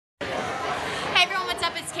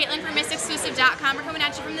Caitlin from MissExclusive.com. We're coming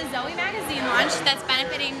at you from the Zooey magazine launch that's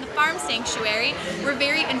benefiting the farm sanctuary. We're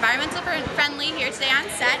very environmental friendly here today on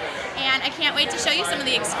set, and I can't wait to show you some of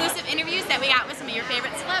the exclusive interviews that we got with some of your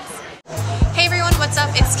favorite celebs. Hey everyone, what's up?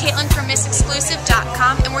 It's Caitlin from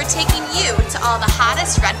MissExclusive.com, and we're taking you to all the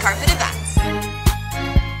hottest red carpet events.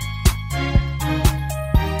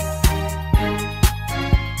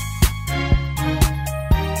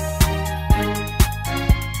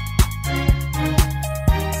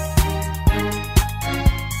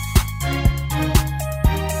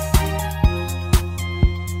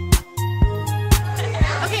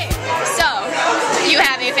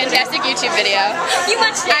 Fantastic YouTube video. You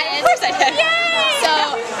watched it? Of course I did. Yay! So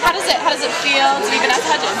how does it feel to be Vanessa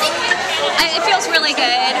Hudgens? It feels really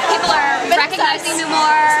good. People are recognizing me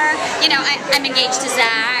more. You know, I'm engaged to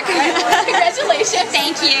Zach. Congratulations.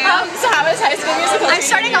 Thank you. So how is High School Musical? I'm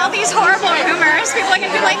starting all these horrible rumors. People are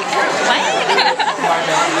gonna be like, what?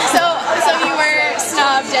 so you were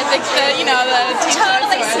snubbed at the you know the team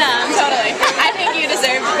totally snubbed. Totally. I think you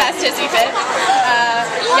deserve best Hissy Fit.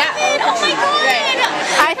 Love it. Oh my god. Right.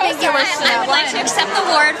 I think you were snubbed. I would like to accept the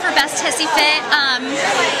award for Best Hissy Fit.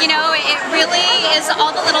 You know, it really is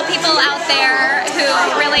all the little people out there who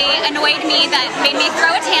really annoyed me that made me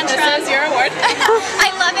throw a tantrum. This is your award. I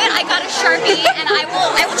love it. I got a Sharpie, and I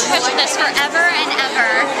will treasure this forever and ever.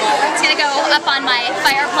 It's gonna go up on my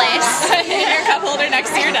fireplace. Your cup holder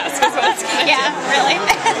next to your desk is what it's gonna do. Yeah, really.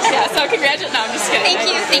 Yeah. So congratulations. No, I'm just kidding.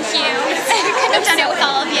 Thank you. Couldn't have done it with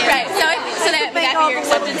all of you. Right. So that would be your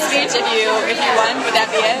acceptance speech if you won. Would that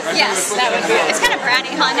be it? Yes. That would be it. It's kind of bratty,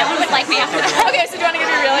 huh? No one would like me after that. Okay, so do you want to give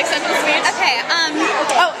your real acceptance speech? Okay,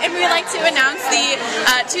 Oh, and we'd like to announce the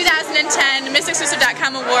 2010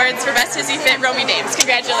 MissExclusive.com Awards for Best Hissy Fit Romi Dames.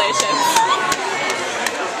 Congratulations.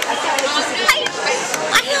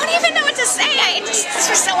 I don't even know what to say. This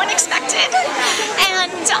was so unexpected.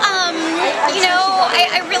 And, you know,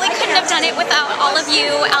 I really couldn't have done it without all of you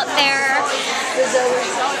out there.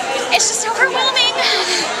 It's just overwhelming.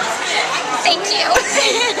 Thank you.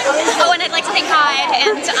 Oh, and I'd like to thank Hyde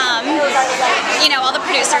and, you know, all the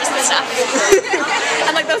producers and stuff.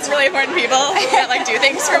 And like those really important people that like do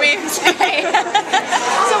things for me. So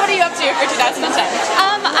what are you up to for 2010?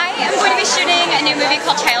 I am going to be shooting a new movie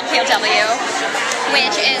called Child POW,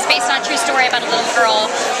 which is based on a true story about a little girl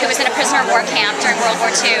who was in a prisoner of war camp during World War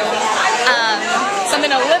II.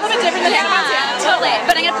 Something a little bit different than totally.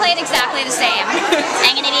 But I'm going to play it exactly the same.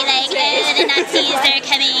 I'm going to be like, oh, the Nazis are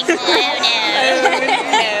coming. Oh no.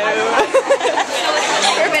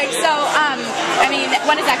 Perfect. So, I mean,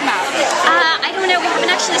 when does that come out? I don't know. We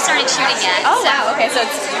haven't actually started shooting yet. Oh, so. Wow. Okay, so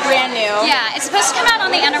it's brand new. Yeah, it's supposed to come out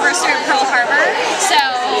on the anniversary of Pearl Harbor, so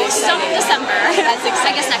still in December. That's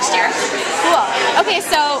exciting. I guess next year. Cool. Okay,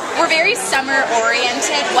 so we're very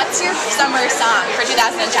summer-oriented. What's your summer song for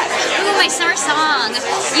 2010? Ooh, my summer song.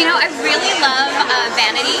 You know, I really love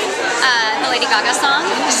Vanity, the Lady Gaga song.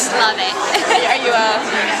 Just love it. Are you a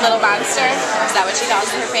little monster? Is that what she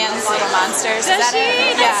calls her fans? Little monsters? Does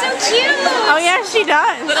she? That's so cute. Oh yeah, she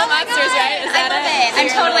does. Little monsters, right? Is I love it.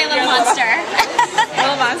 I'm totally a little monster.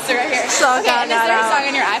 Little monster right here. So okay, and is there a song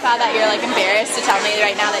on your iPod that you're like embarrassed to tell me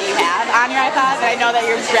right now that you have on your iPod? And I know that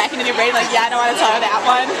you're racking in your brain like, yeah, I don't want to tell her that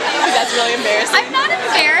one because that's really embarrassing. I'm not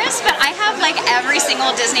embarrassed, but I have like every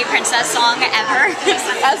single Disney princess song ever.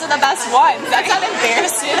 Those are the best ones. That's not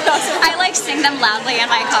embarrassing. I like sing them loudly in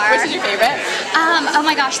my car. Which is your favorite? Oh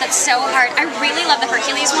my gosh, that's so hard. I really love the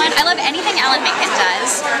Hercules one. I love anything Alan Menken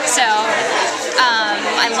does. So,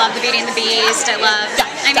 I love the Beauty and the Beast. I love,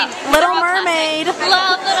 Little Mermaid.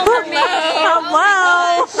 Love Little Mermaid.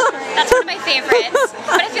 Hello. That's one of my favorites.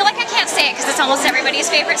 But I feel like I can't say it because it's almost everybody's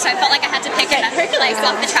favorite, so I felt like I had to pick it like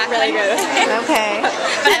off the track. Really good. Okay.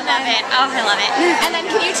 But I love it. Oh, I love it. And then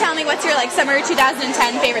can you tell me what's your like summer 2010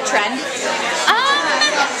 favorite trend?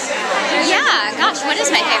 Yeah, gosh, what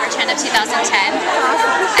is my favorite trend of 2010?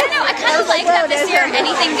 I don't know, I kind of like that this year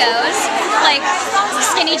anything goes. Like,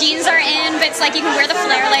 skinny jeans are in, but it's like you can wear the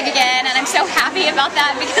flare leg again, and I'm so happy about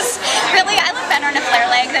that because really, I look better in a flare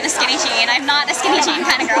leg than a skinny jean. I'm not a skinny jean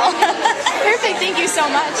kind of girl. Perfect, thank you so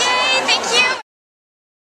much. Yay, thank you.